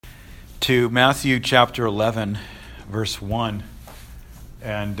to Matthew chapter 11, verse 1.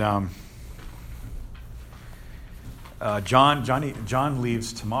 And John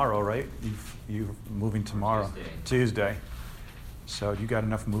leaves tomorrow, right? You're moving tomorrow. Tuesday. So you got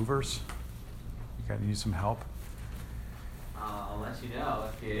enough movers? You need some help? I'll let you know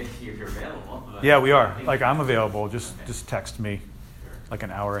if you're available. Yeah, we are. I'm available. Just text me like an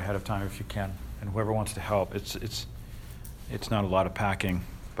hour ahead of time if you can. And whoever wants to help. It's not a lot of packing,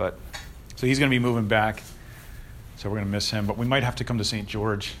 but so he's going to be moving back. So we're going to miss him, but we might have to come to St.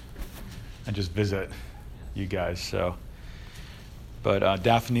 George and just visit you guys. So, but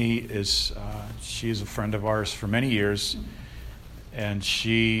Daphne is she is a friend of ours for many years, and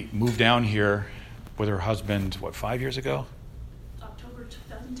she moved down here with her husband. 5 years ago? October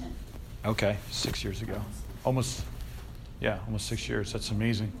 2010. Okay, 6 years ago. Almost 6 years. That's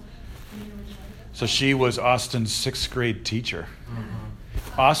amazing. So she was Austin's 6th grade teacher. Mm-hmm.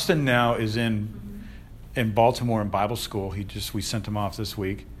 Austin now is in Baltimore in Bible school. We sent him off this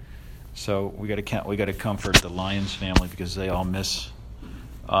week. So we got to comfort the Lyons family because they all miss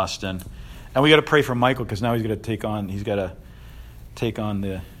Austin, and we got to pray for Michael because now he's got to take on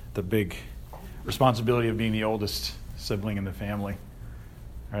the big responsibility of being the oldest sibling in the family,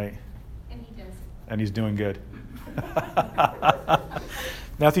 right? And he does. And he's doing good.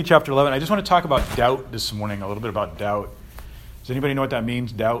 Matthew chapter 11. I just want to talk about doubt this morning. A little bit about doubt. Does anybody know what that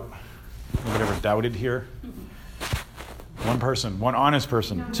means? Doubt. Anybody ever doubted here? One person, one honest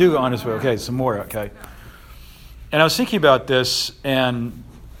person, two honest people. Okay, some more. Okay. And I was thinking about this, and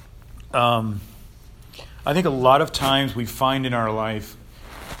I think a lot of times we find in our life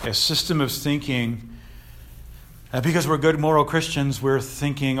a system of thinking, because we're good moral Christians, we're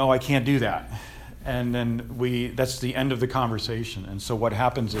thinking, oh, I can't do that. And then that's the end of the conversation. And so what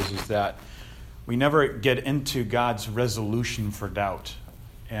happens is that we never get into God's resolution for doubt.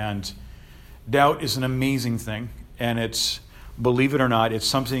 And doubt is an amazing thing. And it's, believe it or not, it's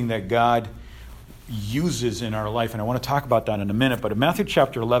something that God uses in our life. And I want to talk about that in a minute. But in Matthew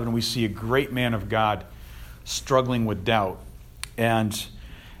chapter 11, we see a great man of God struggling with doubt. And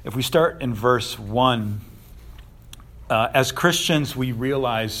if we start in verse 1, as Christians, we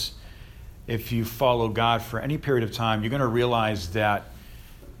realize, if you follow God for any period of time, you're going to realize that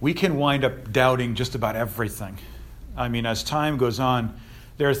we can wind up doubting just about everything. I mean, as time goes on,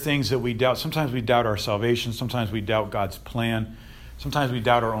 there are things that we doubt. Sometimes we doubt our salvation. Sometimes we doubt God's plan. Sometimes we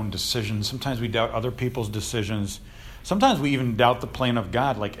doubt our own decisions. Sometimes we doubt other people's decisions. Sometimes we even doubt the plan of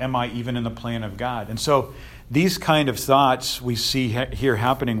God, like, am I even in the plan of God? And so these kind of thoughts we see here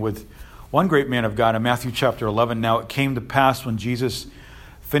happening with one great man of God in Matthew chapter 11. Now it came to pass when Jesus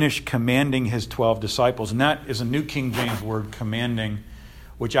finished commanding his 12 disciples. And that is a New King James word, commanding,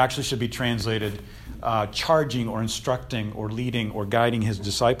 which actually should be translated charging or instructing or leading or guiding his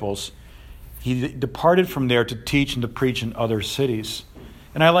disciples. He departed from there to teach and to preach in other cities.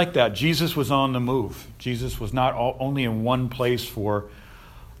 And I like that. Jesus was on the move. Jesus was not only in one place for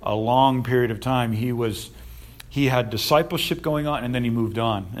a long period of time. He had discipleship going on, and then he moved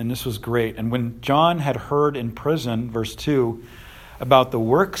on. And this was great. And when John had heard in prison, verse 2, about the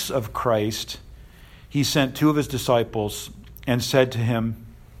works of Christ, he sent 2 of his disciples and said to him,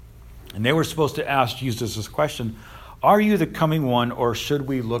 and they were supposed to ask Jesus this question, are you the coming one, or should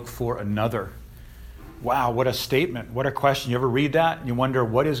we look for another? Wow, what a statement. What a question. You ever read that and you wonder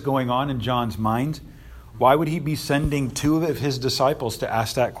what is going on in John's mind? Why would he be sending 2 of his disciples to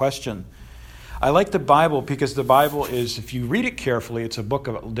ask that question? I like the Bible because the Bible is, if you read it carefully, it's a book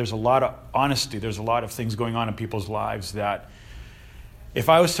of, there's a lot of honesty. There's a lot of things going on in people's lives that if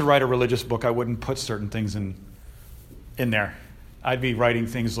I was to write a religious book, I wouldn't put certain things in there. I'd be writing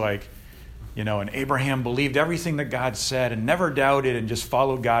things like, and Abraham believed everything that God said and never doubted and just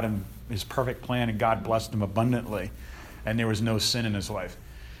followed God and his perfect plan, and God blessed him abundantly, and there was no sin in his life.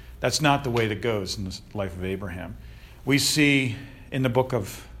 That's not the way that goes in the life of Abraham. We see in the book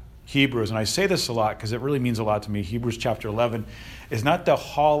of Hebrews, and I say this a lot because it really means a lot to me, Hebrews chapter 11 is not the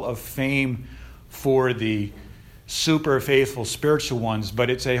hall of fame for the super faithful spiritual ones, but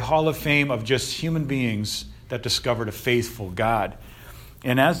it's a hall of fame of just human beings that discovered a faithful God.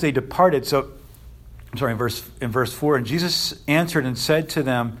 And as they departed, in verse 4, and Jesus answered and said to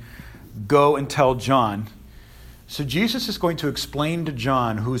them, go and tell John. So Jesus is going to explain to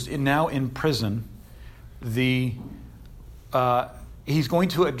John, who's now in prison, he's going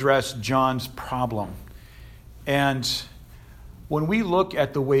to address John's problem. And when we look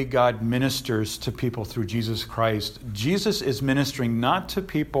at the way God ministers to people through Jesus Christ, Jesus is ministering not to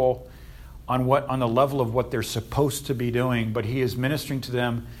people on the level of what they're supposed to be doing, but he is ministering to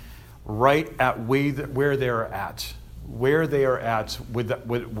them right at where they're at, where they are at with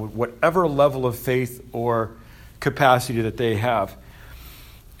whatever level of faith or capacity that they have.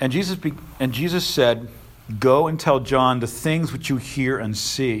 And Jesus said, "Go and tell John the things which you hear and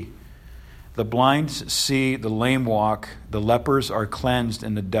see. The blind see, the lame walk, the lepers are cleansed,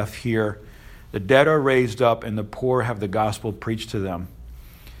 and the deaf hear. The dead are raised up, and the poor have the gospel preached to them."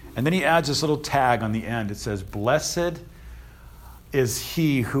 And then he adds this little tag on the end. It says, "Blessed is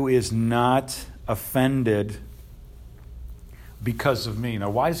he who is not offended because of me." Now,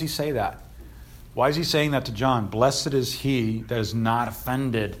 why does he say that? Why is he saying that to John? Blessed is he that is not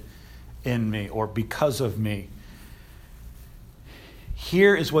offended in me or because of me.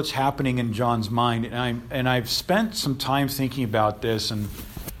 Here is what's happening in John's mind. And I've spent some time thinking about this and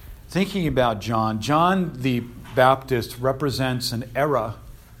thinking about John. John the Baptist represents an era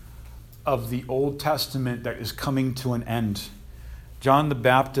of the Old Testament that is coming to an end. John the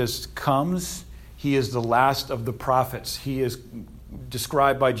Baptist comes. He is the last of the prophets. He is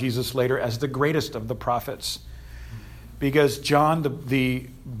described by Jesus later as the greatest of the prophets, because John the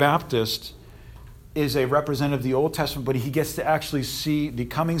Baptist is a representative of the Old Testament, but he gets to actually see the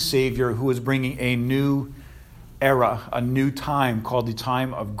coming Savior who is bringing a new era, a new time called the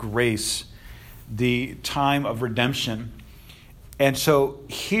time of grace, the time of redemption. And so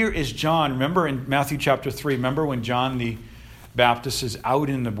here is John. Remember in Matthew chapter 3, remember when John the Baptist is out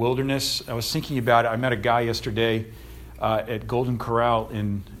in the wilderness? I was thinking about it. I met a guy yesterday at Golden Corral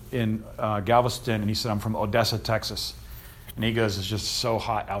in Galveston, and he said, "I'm from Odessa, Texas." And he goes, "It's just so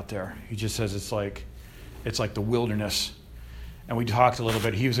hot out there." He just says it's like the wilderness. And we talked a little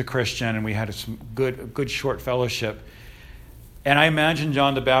bit. He was a Christian, and we had some good short fellowship. And I imagine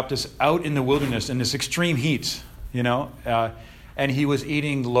John the Baptist out in the wilderness in this extreme heat, and he was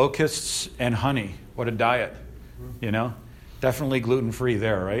eating locusts and honey. What a diet, Definitely gluten-free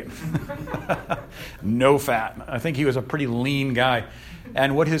there, right? No fat. I think he was a pretty lean guy.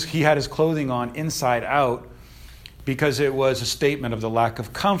 And he had his clothing on inside out because it was a statement of the lack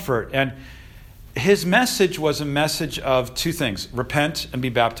of comfort. And his message was a message of two things: repent and be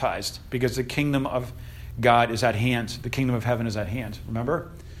baptized, because the kingdom of God is at hand. The kingdom of heaven is at hand,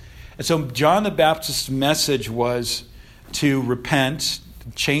 remember? And so John the Baptist's message was to repent,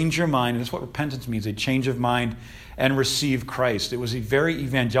 change your mind. And that's what repentance means, a change of mind, and receive Christ. It was a very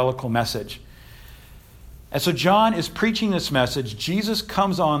evangelical message. And so John is preaching this message. Jesus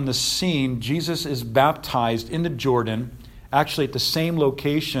comes on the scene. Jesus is baptized in the Jordan, actually at the same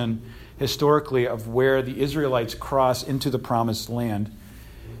location historically of where the Israelites cross into the promised land.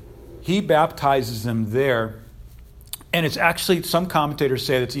 He baptizes them there. And it's actually, some commentators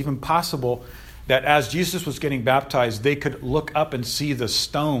say that it's even possible that as Jesus was getting baptized, they could look up and see the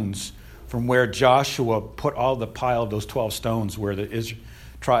stones from where Joshua put all the pile of those 12 stones, where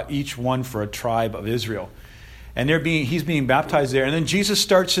each one for a tribe of Israel. And he's being baptized there. And then Jesus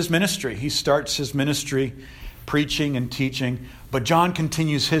starts his ministry. He starts his ministry preaching and teaching. But John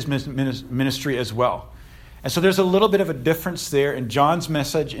continues his ministry as well. And so there's a little bit of a difference there in John's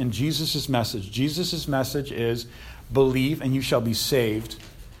message and Jesus' message. Jesus' message is believe and you shall be saved.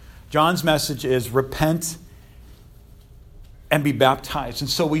 John's message is repent and be baptized. And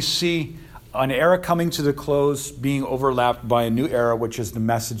so we see an era coming to the close being overlapped by a new era, which is the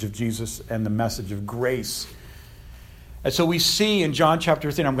message of Jesus and the message of grace. And so we see in John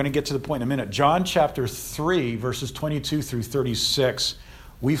chapter 3, and I'm going to get to the point in a minute, John chapter 3, verses 22 through 36,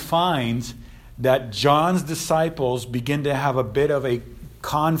 we find that John's disciples begin to have a bit of a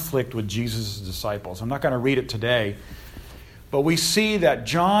conflict with Jesus' disciples. I'm not going to read it today, but we see that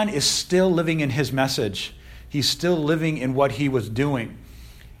John is still living in his message. He's still living in what he was doing.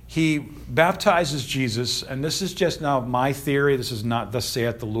 He baptizes Jesus, and this is just now my theory. This is not thus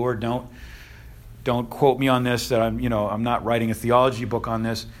saith the Lord. Don't quote me on this. That I'm not writing a theology book on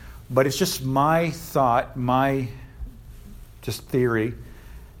this, but it's just my thought, my just theory,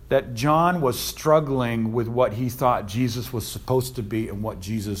 that John was struggling with what he thought Jesus was supposed to be and what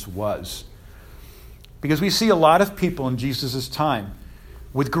Jesus was. Because we see a lot of people in Jesus' time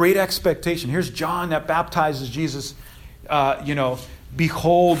with great expectation. Here's John that baptizes Jesus,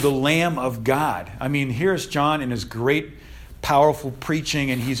 behold the Lamb of God. I mean, here's John in his great, powerful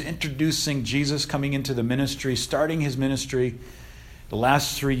preaching, and he's introducing Jesus coming into the ministry, starting his ministry the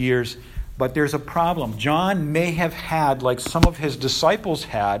last 3 years. But there's a problem. John may have had, like some of his disciples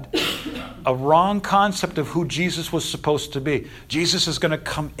had, a wrong concept of who Jesus was supposed to be. Jesus is going to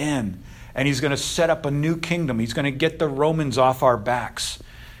come in, and he's going to set up a new kingdom. He's going to get the Romans off our backs.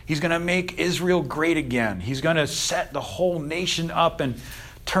 He's going to make Israel great again. He's going to set the whole nation up and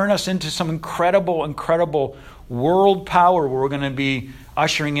turn us into some incredible world power where we're going to be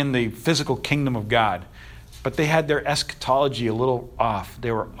ushering in the physical kingdom of God. but they had their eschatology a little off.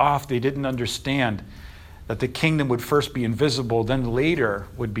 They were off. They didn't understand that the kingdom would first be invisible, then later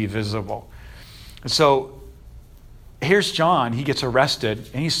would be visible. And so here's John. He gets arrested,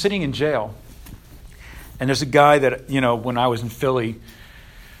 and he's sitting in jail. And there's a guy that, when I was in Philly,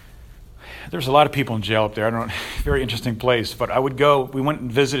 there's a lot of people in jail up there. I don't know, very interesting place. But we went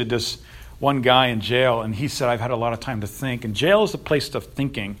and visited this one guy in jail, and he said, I've had a lot of time to think. And jail is a place of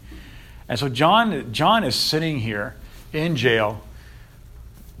thinking. And so John is sitting here in jail,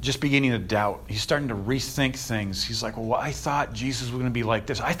 just beginning to doubt. He's starting to rethink things. He's like, well, I thought Jesus was going to be like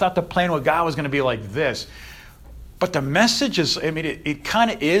this. I thought the plan with God was going to be like this. But the message is, it kind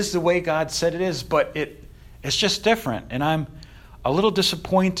of is the way God said it is, but it's just different. And I'm a little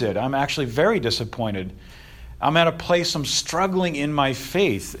disappointed. I'm actually very disappointed. I'm at a place I'm struggling in my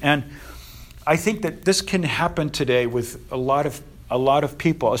faith. And I think that this can happen today with a lot of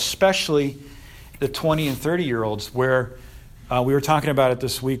people, especially the 20 and 30-year-olds, where we were talking about it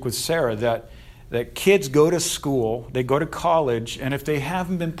this week with Sarah, that kids go to school, they go to college, and if they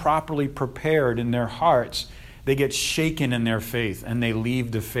haven't been properly prepared in their hearts, they get shaken in their faith and they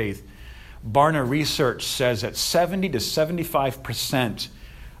leave the faith. Barna Research says that 70 to 75%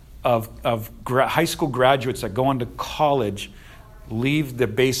 of high school graduates that go on to college leave the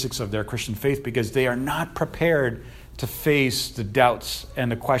basics of their Christian faith because they are not prepared to face the doubts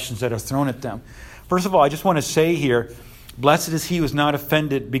and the questions that are thrown at them. First of all, I just want to say here, blessed is he who is not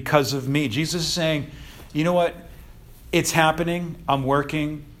offended because of me. Jesus is saying, you know what? It's happening. I'm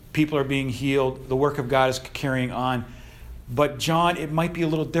working. People are being healed. The work of God is carrying on. But John, it might be a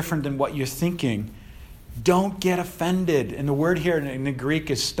little different than what you're thinking. Don't get offended. And the word here in the Greek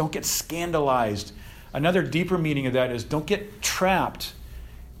is don't get scandalized. Another deeper meaning of that is don't get trapped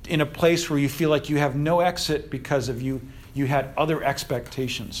in a place where you feel like you have no exit because of you had other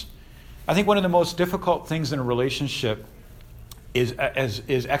expectations. I think one of the most difficult things in a relationship is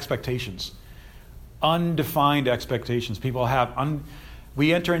expectations. Undefined expectations. People have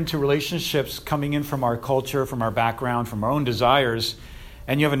we enter into relationships coming in from our culture, from our background, from our own desires,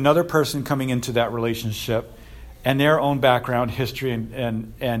 and you have another person coming into that relationship and their own background, history,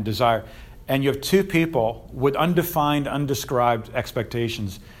 and desire. And you have two people with undefined, undescribed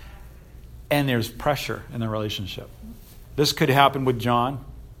expectations, and there's pressure in the relationship. This could happen with John,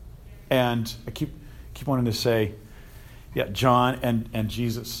 and I keep wanting to say, John and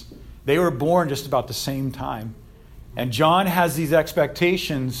Jesus. They were born just about the same time. And John has these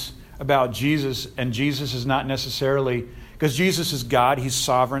expectations about Jesus, and Jesus is not necessarily, because Jesus is God, he's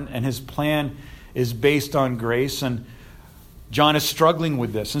sovereign, and his plan is based on grace, and John is struggling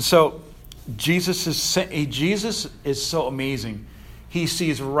with this. And so Jesus is so amazing. He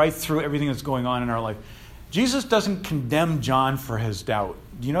sees right through everything that's going on in our life. Jesus doesn't condemn John for his doubt.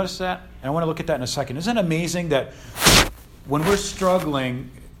 Do you notice that? And I want to look at that in a second. Isn't it amazing that when we're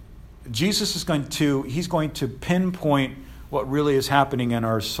struggling, Jesus is going to pinpoint what really is happening in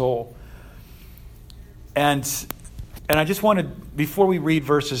our soul. And I just want to, before we read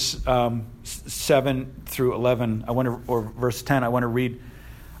verses 7 through 11, or verse 10, I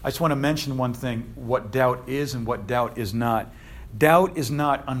just want to mention one thing, what doubt is and what doubt is not. Doubt is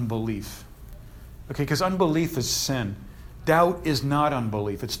not unbelief. Okay, because unbelief is sin. Doubt is not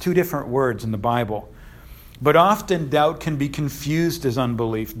unbelief. It's two different words in the Bible. But often doubt can be confused as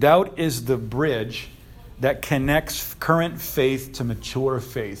unbelief. Doubt is the bridge that connects current faith to mature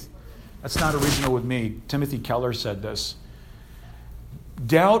faith. That's not original with me. Timothy Keller said this.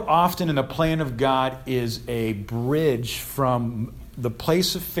 Doubt often in the plan of God is a bridge from the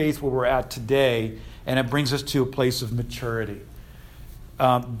place of faith where we're at today, and it brings us to a place of maturity.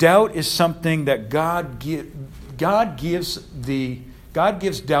 Doubt is something that God gives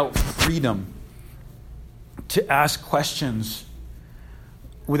doubt freedom to ask questions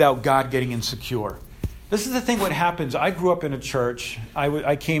without God getting insecure. This is the thing what happens. I grew up in a church.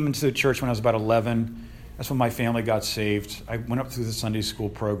 I came into the church when I was about 11. That's when my family got saved. I went up through the Sunday school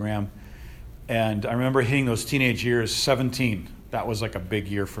program. And I remember hitting those teenage years, 17. That was like a big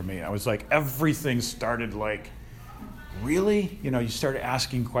year for me. I was like, everything started like, really? You started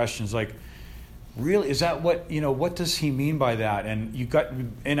asking questions like, really? Is that what does he mean by that?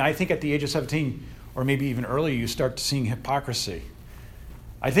 And I think at the age of 17, or maybe even earlier, you start seeing hypocrisy.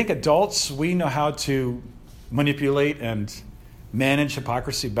 I think adults, we know how to manipulate and manage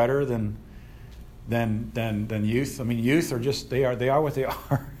hypocrisy better than youth. I mean, youth are just they are what they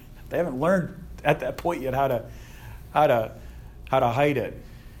are. They haven't learned at that point yet how to hide it.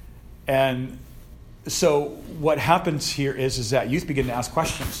 And so what happens here is that youth begin to ask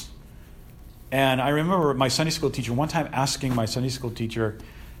questions. And I remember my Sunday school teacher one time asking my Sunday school teacher,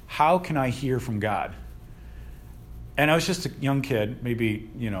 how can I hear from God? And I was just a young kid, maybe,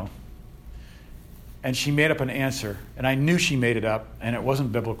 and she made up an answer. And I knew she made it up, and it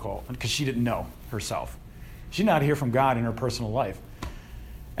wasn't biblical because she didn't know herself. She did not hear from God in her personal life.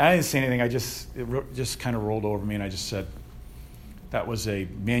 And I didn't say anything. It just kind of rolled over me, and I just said, that was a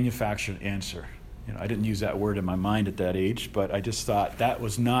manufactured answer. I didn't use that word in my mind at that age, but I just thought that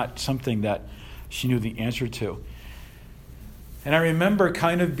was not something that she knew the answer to. And I remember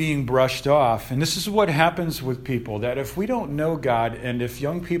kind of being brushed off. And this is what happens with people, that if we don't know God, and if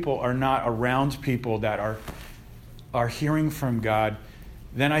young people are not around people that are hearing from God,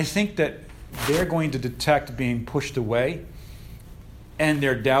 then I think that they're going to detect being pushed away, and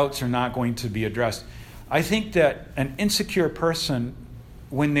their doubts are not going to be addressed. I think that an insecure person,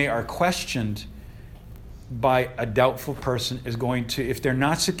 when they are questioned by a doubtful person, is going to, if they're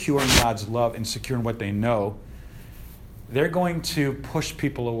not secure in God's love and secure in what they know, they're going to push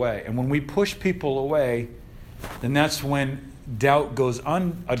people away. And when we push people away, then that's when doubt goes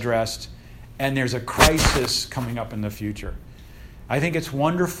unaddressed and there's a crisis coming up in the future. I think it's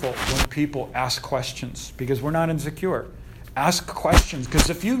wonderful when people ask questions because we're not insecure. Ask questions, because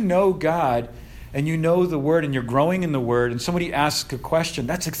if you know God and you know the Word and you're growing in the Word and somebody asks a question,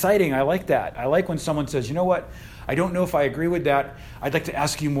 that's exciting. I like that. I like when someone says, you know what, I don't know if I agree with that. I'd like to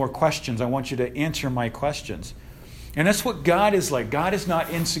ask you more questions. I want you to answer my questions. And that's what God is like. God is not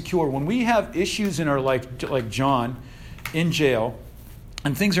insecure. When we have issues in our life, like John in jail,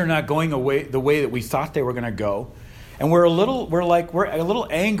 and things are not going away the way that we thought they were going to go, and we're a little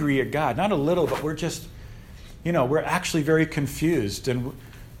angry at God. Not a little, but we're just, we're actually very confused. And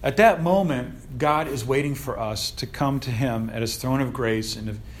at that moment, God is waiting for us to come to Him at His throne of grace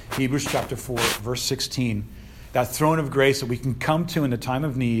in Hebrews chapter 4, verse 16. That throne of grace that we can come to in the time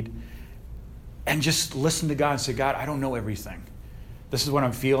of need, and just listen to God and say, God, I don't know everything. This is what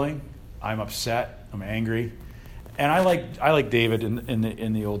I'm feeling. I'm upset. I'm angry. And I like David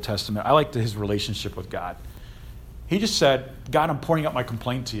in the Old Testament. I like his relationship with God. He just said, God, I'm pouring out my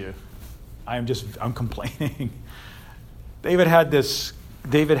complaint to you. I'm complaining. David had this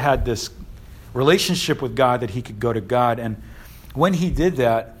relationship with God that he could go to God. And when he did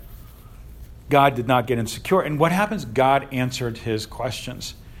that, God did not get insecure. And what happens? God answered his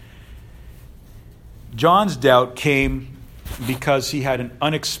questions. John's doubt came because he had an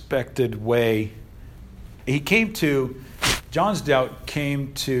unexpected way. John's doubt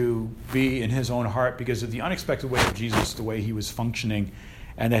came to be in his own heart because of the unexpected way of Jesus, the way he was functioning,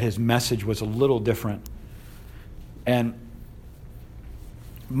 and that his message was a little different. And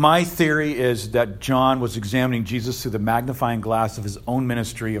my theory is that John was examining Jesus through the magnifying glass of his own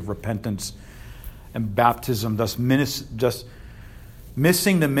ministry of repentance and baptism, thus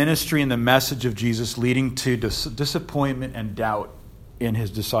missing the ministry and the message of Jesus, leading to disappointment and doubt in his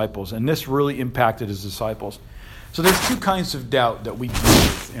disciples. And this really impacted his disciples. So there's two kinds of doubt that we deal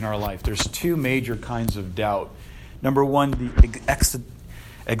with in our life. There's two major kinds of doubt. Number one, the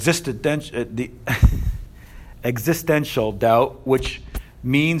existential doubt, which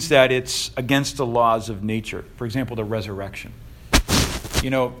means that it's against the laws of nature. For example, the resurrection.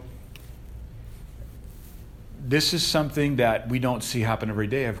 This is something that we don't see happen every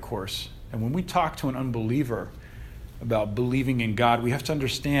day, of course. And when we talk to an unbeliever about believing in God, we have to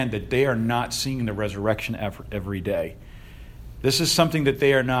understand that they are not seeing the resurrection every day. This is something that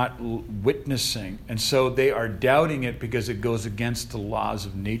they are not witnessing. And so they are doubting it because it goes against the laws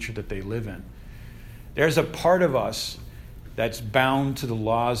of nature that they live in. There's a part of us that's bound to the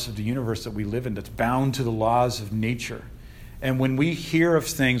laws of the universe that we live in, that's bound to the laws of nature. And when we hear of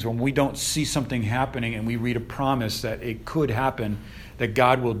things, when we don't see something happening and we read a promise that it could happen, that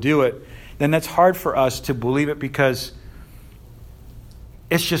God will do it, then that's hard for us to believe it because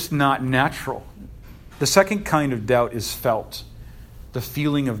it's just not natural. The second kind of doubt is felt, the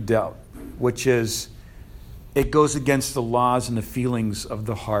feeling of doubt, which is it goes against the laws and the feelings of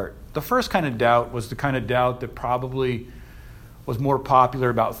the heart. The first kind of doubt was the kind of doubt that probably was more popular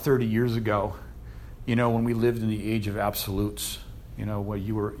about 30 years ago. When we lived in the age of absolutes, where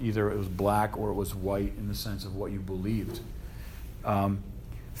you were either it was black or it was white in the sense of what you believed.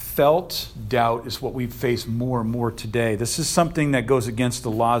 Felt doubt is what we face more and more today. This is something that goes against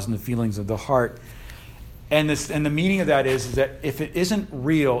the laws and the feelings of the heart. And the meaning of that is that if it isn't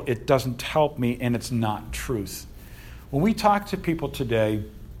real, it doesn't help me and it's not truth. When we talk to people today,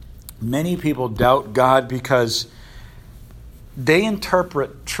 many people doubt God because they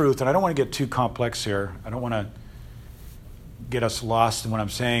interpret truth, and I don't want to get too complex here. I don't want to get us lost in what I'm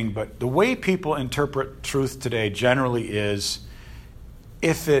saying, but the way people interpret truth today generally is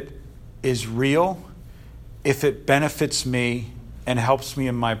if it is real, if it benefits me and helps me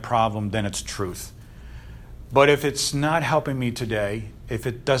in my problem, then it's truth. But if it's not helping me today, if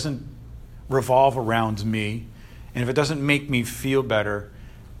it doesn't revolve around me, and if it doesn't make me feel better,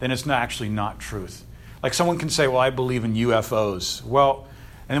 then it's actually not truth. Like someone can say, well, I believe in UFOs. Well,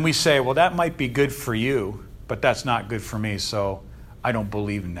 and then we say, well, that might be good for you, but that's not good for me, so I don't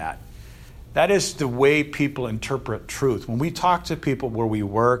believe in that. That is the way people interpret truth. When we talk to people where we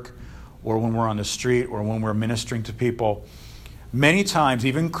work, or when we're on the street, or when we're ministering to people, many times,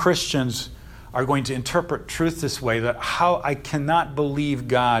 even Christians are going to interpret truth this way, that how I cannot believe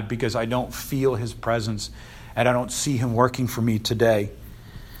God because I don't feel his presence and I don't see him working for me today.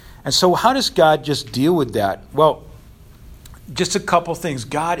 And so how does God just deal with that? Well, just a couple things.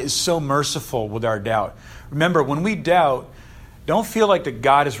 God is so merciful with our doubt. Remember, when we doubt, don't feel like that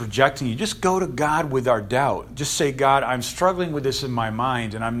God is rejecting you. Just go to God with our doubt. Just say, God, I'm struggling with this in my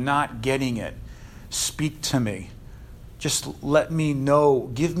mind and I'm not getting it. Speak to me. Just let me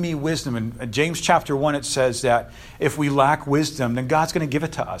know. Give me wisdom. In James chapter 1, it says that if we lack wisdom, then God's going to give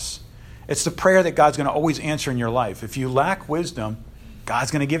it to us. It's the prayer that God's going to always answer in your life. If you lack wisdom,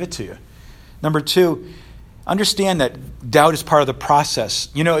 God's going to give it to you. Number 2, understand that doubt is part of the process.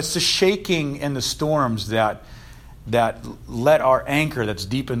 You know, it's the shaking and the storms that let our anchor that's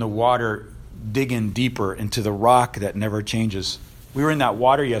deep in the water dig in deeper into the rock that never changes. We were in that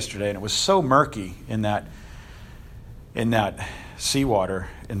water yesterday, and it was so murky in that seawater,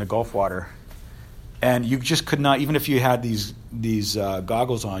 in the Gulf water. And you just could not, even if you had these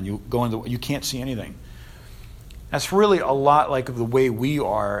goggles on, you can't see anything. That's really a lot like the way we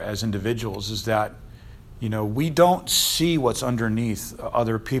are as individuals, is that, you know, we don't see what's underneath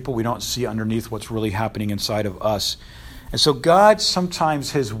other people. We don't see underneath what's really happening inside of us. And so God,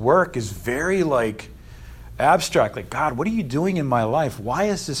 sometimes his work is very abstract. Like, God, what are you doing in my life? Why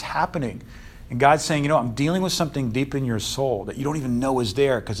is this happening? And God's saying, you know, I'm dealing with something deep in your soul that you don't even know is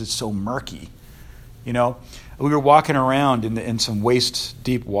there because it's so murky. You know, we were walking around in some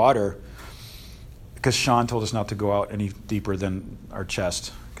waist-deep water because Sean told us not to go out any deeper than our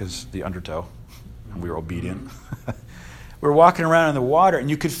chest because the undertow. And we were obedient. We were walking around in the water, and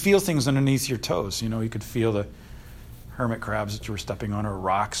you could feel things underneath your toes. You know, you could feel the hermit crabs that you were stepping on, or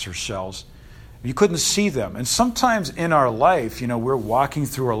rocks or shells. You couldn't see them. And sometimes in our life, you know, we're walking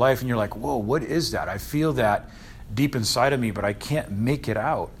through our life, and you're like, whoa, what is that? I feel that deep inside of me, but I can't make it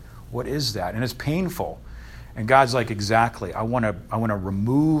out. What is that? And it's painful. And God's like, exactly. I want to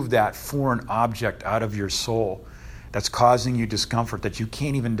remove that foreign object out of your soul that's causing you discomfort that you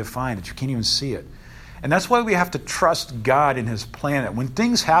can't even define, that you can't even see it. And that's why we have to trust God in his plan. That when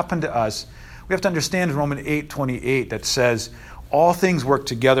things happen to us, we have to understand in Romans 8:28 that says, all things work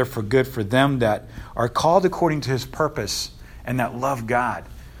together for good for them that are called according to his purpose and that love God.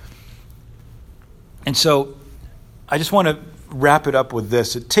 And so I just want to wrap it up with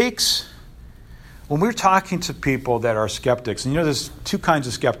this. It takes, when we're talking to people that are skeptics, and you know there's two kinds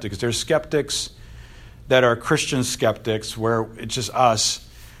of skeptics. There's skeptics that are Christian skeptics, where it's just us,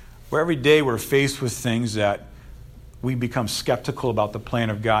 where every day we're faced with things that we become skeptical about the plan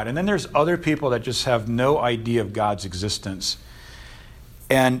of God. And then there's other people that just have no idea of God's existence.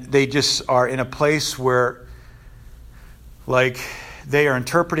 And they just are in a place where, like, they are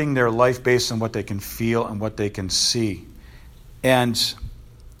interpreting their life based on what they can feel and what they can see. And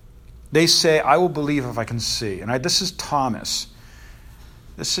they say, I will believe if I can see. And this is Thomas.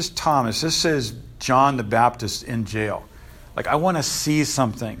 This is Thomas. This is John the Baptist in jail. Like, I want to see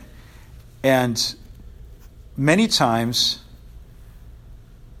something. And many times,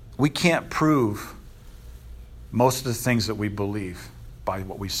 we can't prove most of the things that we believe by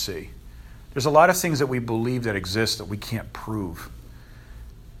what we see. There's a lot of things that we believe that exist that we can't prove.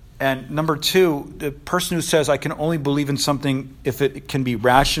 And number 2, the person who says, I can only believe in something if it can be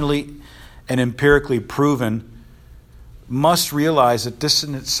rationally and empirically proven, must realize that this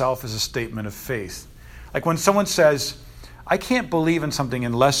in itself is a statement of faith. Like when someone says, I can't believe in something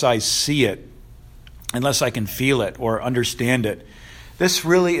unless I see it, unless I can feel it or understand it. This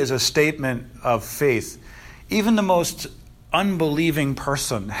really is a statement of faith. Even the most unbelieving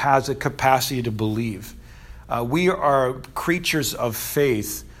person has a capacity to believe. We are creatures of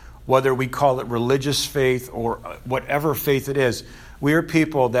faith, whether we call it religious faith or whatever faith it is. We are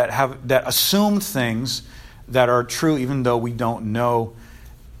people that assume things that are true even though we don't know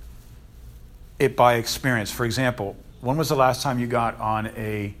it by experience. For example, when was the last time you got on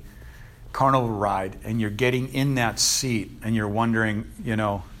a carnival ride and you're getting in that seat and you're wondering, you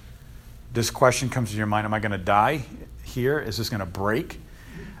know, this question comes to your mind, am I going to die here? Is this going to break?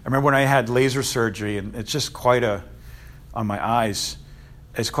 I remember when I had laser surgery, and it's just on my eyes,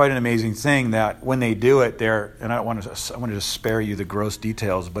 it's quite an amazing thing that when they do it, I want to just spare you the gross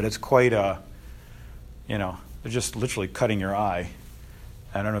details, but it's quite they're just literally cutting your eye.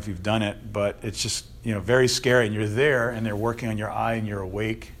 I don't know if you've done it, but it's just, very scary. And you're there, and they're working on your eye, and you're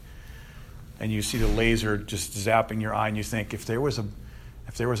awake, and you see the laser just zapping your eye, and you think, if there was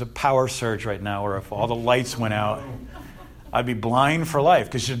a power surge right now, or if all the lights went out, I'd be blind for life,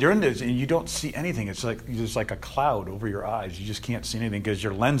 because you're in this and you don't see anything. It's like there's like a cloud over your eyes. You just can't see anything because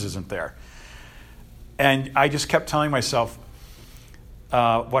your lens isn't there. And I just kept telling myself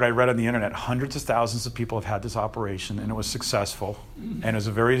what I read on the internet. Hundreds of thousands of people have had this operation, and it was successful, and it was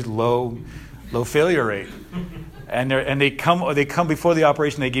a very low failure rate. And they come before the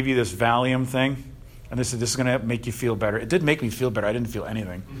operation. They give you this Valium thing, and they said, this is going to make you feel better. It did make me feel better. I didn't feel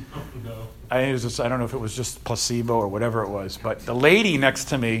anything. No. I don't know if it was just placebo or whatever it was. But the lady next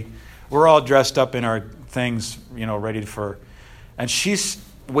to me, we're all dressed up in our things, ready for, and she's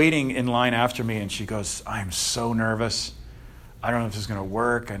waiting in line after me, and she goes, I'm so nervous. I don't know if this is going to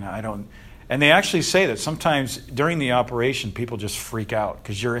work, and they actually say that sometimes during the operation, people just freak out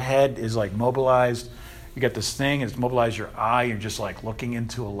because your head is like mobilized. You get this thing, it's mobilized your eye, you're just like looking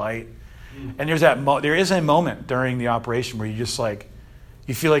into a light. And there is a moment during the operation where you just like,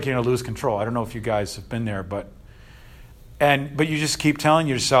 you feel like you're going to lose control. I don't know if you guys have been there, but you just keep telling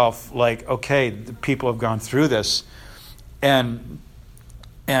yourself, like, okay, the people have gone through this, and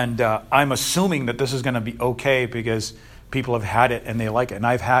I'm assuming that this is going to be okay because people have had it and they like it. And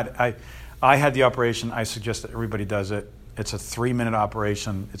I had the operation. I suggest that everybody does it. It's a 3-minute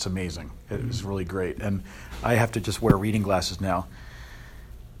operation. It's amazing. It was really great. And I have to just wear reading glasses now.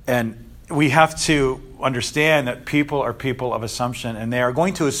 And we have to understand that people are people of assumption, and they are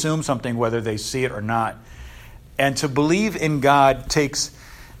going to assume something whether they see it or not. And to believe in God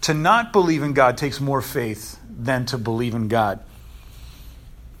to not believe in God takes more faith than to believe in God.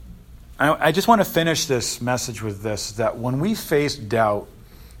 I just want to finish this message with this, that when we face doubt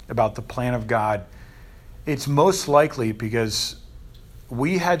about the plan of God, it's most likely because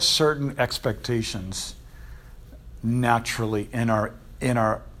we had certain expectations naturally in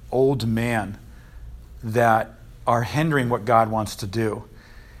our old man that are hindering what God wants to do.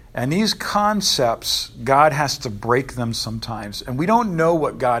 And these concepts, God has to break them sometimes. And we don't know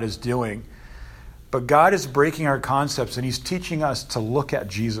what God is doing, but God is breaking our concepts, and he's teaching us to look at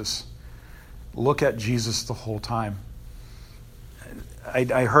Jesus. Look at Jesus the whole time.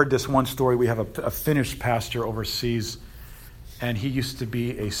 I heard this one story. We have a Finnish pastor overseas, and he used to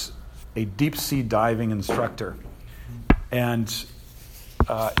be a deep-sea diving instructor. And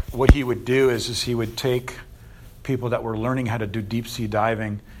what he would do is he would take people that were learning how to do deep-sea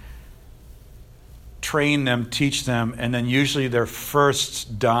diving, train them, teach them, and then usually their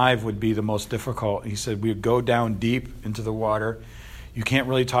first dive would be the most difficult. He said, we would go down deep into the water. You can't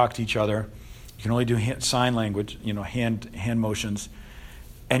really talk to each other. You can only do sign language, hand motions.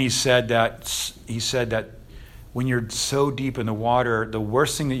 And he said that when you're so deep in the water, the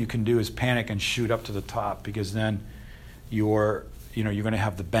worst thing that you can do is panic and shoot up to the top, because then you're going to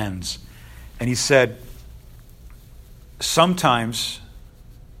have the bends. And he said sometimes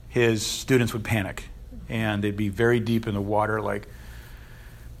his students would panic, and they'd be very deep in the water,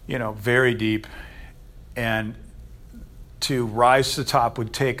 very deep. And to rise to the top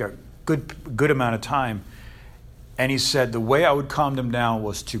would take a good amount of time. And he said the way I would calm them down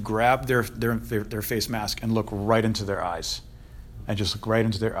was to grab their face mask and look right into their eyes, and just look right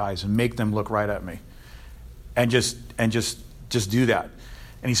into their eyes and make them look right at me, and just do that.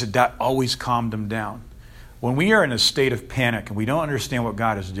 And he said that always calmed them down. When we are in a state of panic and we don't understand what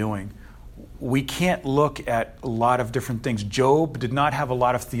God is doing, we can't look at a lot of different things. Job did not have a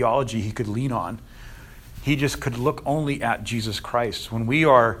lot of theology he could lean on. He just could look only at Jesus Christ. When we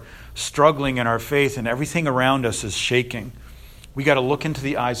are struggling in our faith and everything around us is shaking, we got to look into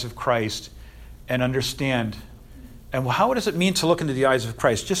the eyes of Christ and understand. And how does it mean to look into the eyes of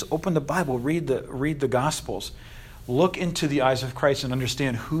Christ? Just open the Bible, read the Gospels. Look into the eyes of Christ and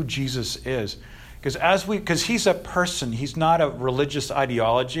understand who Jesus is. Because he's a person. He's not a religious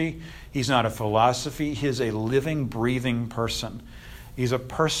ideology. He's not a philosophy. He is a living, breathing person. He's a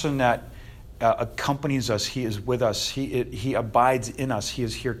person that accompanies us. He is with us. He abides in us. He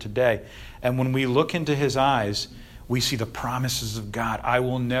is here today. And when we look into his eyes, we see the promises of God. I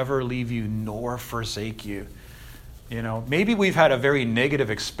will never leave you nor forsake you. Maybe we've had a very negative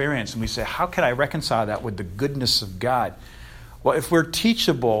experience and we say, how can I reconcile that with the goodness of God? Well, if we're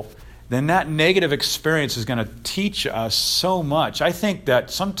teachable, then that negative experience is going to teach us so much. I think that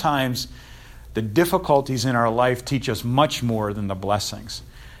sometimes the difficulties in our life teach us much more than the blessings.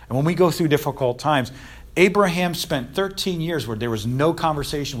 And when we go through difficult times, Abraham spent 13 years where there was no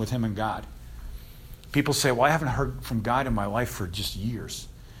conversation with him and God. People say, well, I haven't heard from God in my life for just years.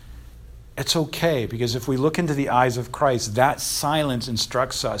 It's okay, because if we look into the eyes of Christ, that silence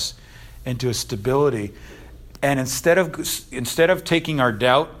instructs us into a stability. And instead of taking our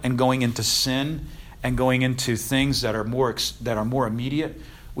doubt and going into sin and going into things that are more immediate,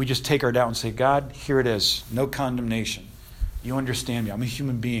 we just take our doubt and say, God, here it is. No condemnation. You understand me. I'm a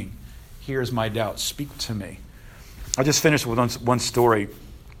human being. Here's my doubt. Speak to me. I'll just finish with one story.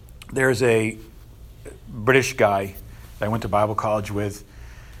 There's a British guy that I went to Bible college with,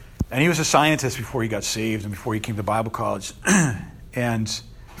 and he was a scientist before he got saved and before he came to Bible college. And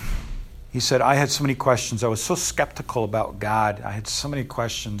he said, I had so many questions. I was so skeptical about God. I had so many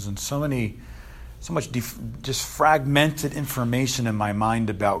questions and so much just fragmented information in my mind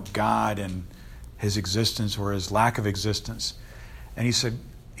about God and his existence or his lack of existence. And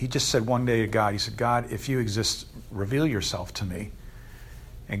he just said one day to God, he said, God, if you exist, reveal yourself to me.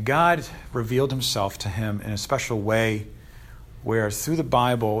 And God revealed himself to him in a special way where through the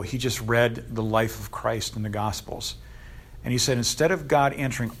Bible, he just read the life of Christ in the Gospels. And he said, instead of God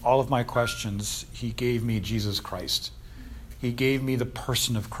answering all of my questions, he gave me Jesus Christ. He gave me the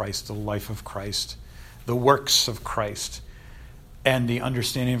person of Christ, the life of Christ, the works of Christ, and the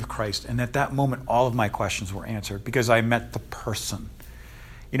understanding of Christ. And at that moment, all of my questions were answered because I met the person.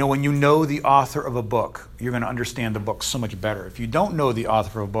 You know, when you know the author of a book, you're going to understand the book so much better. If you don't know the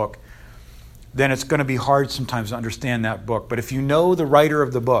author of a book, then it's going to be hard sometimes to understand that book. But if you know the writer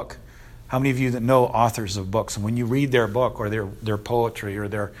of the book, how many of you that know authors of books, and when you read their book or their poetry or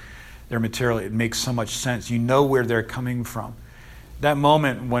their material, it makes so much sense. You know where they're coming from. That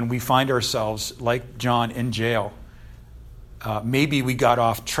moment when we find ourselves, like John, in jail, maybe we got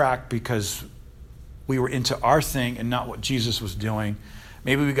off track because we were into our thing and not what Jesus was doing.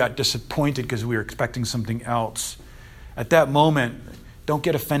 Maybe we got disappointed because we were expecting something else. At that moment, don't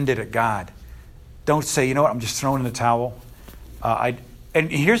get offended at God. Don't say, you know what, I'm just throwing in the towel. And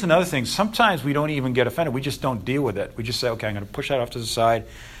here's another thing. Sometimes we don't even get offended. We just don't deal with it. We just say, okay, I'm going to push that off to the side.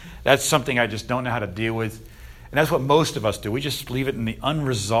 That's something I just don't know how to deal with. And that's what most of us do. We just leave it in the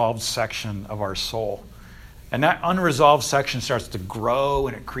unresolved section of our soul. And that unresolved section starts to grow,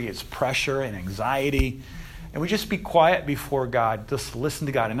 and it creates pressure and anxiety. And we just be quiet before God. Just listen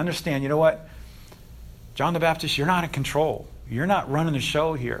to God and understand, you know what? John the Baptist, you're not in control. You're not running the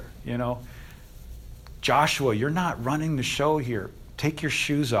show here. You know, Joshua, you're not running the show here. Take your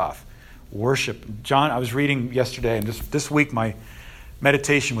shoes off. Worship. John, I was reading yesterday, and this week my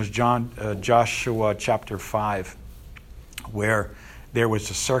meditation was Joshua chapter 5, where there was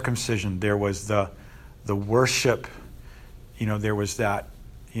the circumcision, there was the worship, you know, there was that,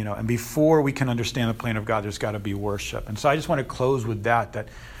 you know, and before we can understand the plan of God, there's got to be worship. And so I just want to close with that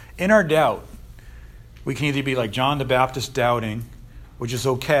in our doubt, we can either be like John the Baptist doubting, which is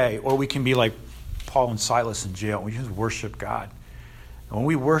okay, or we can be like Paul and Silas in jail. We just worship God. And when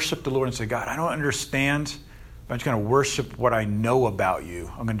we worship the Lord and say, God, I don't understand, but I'm just going to worship what I know about you.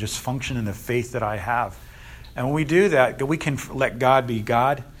 I'm going to just function in the faith that I have. And when we do that, we can let God be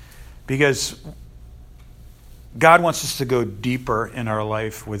God, because God wants us to go deeper in our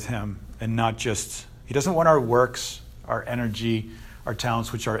life with him, and not just, he doesn't want our works, our energy, our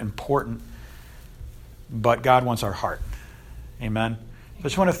talents, which are important, but God wants our heart. Amen. So I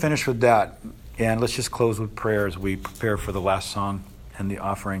just want to finish with that, and let's just close with prayer as we prepare for the last song and the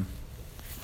offering.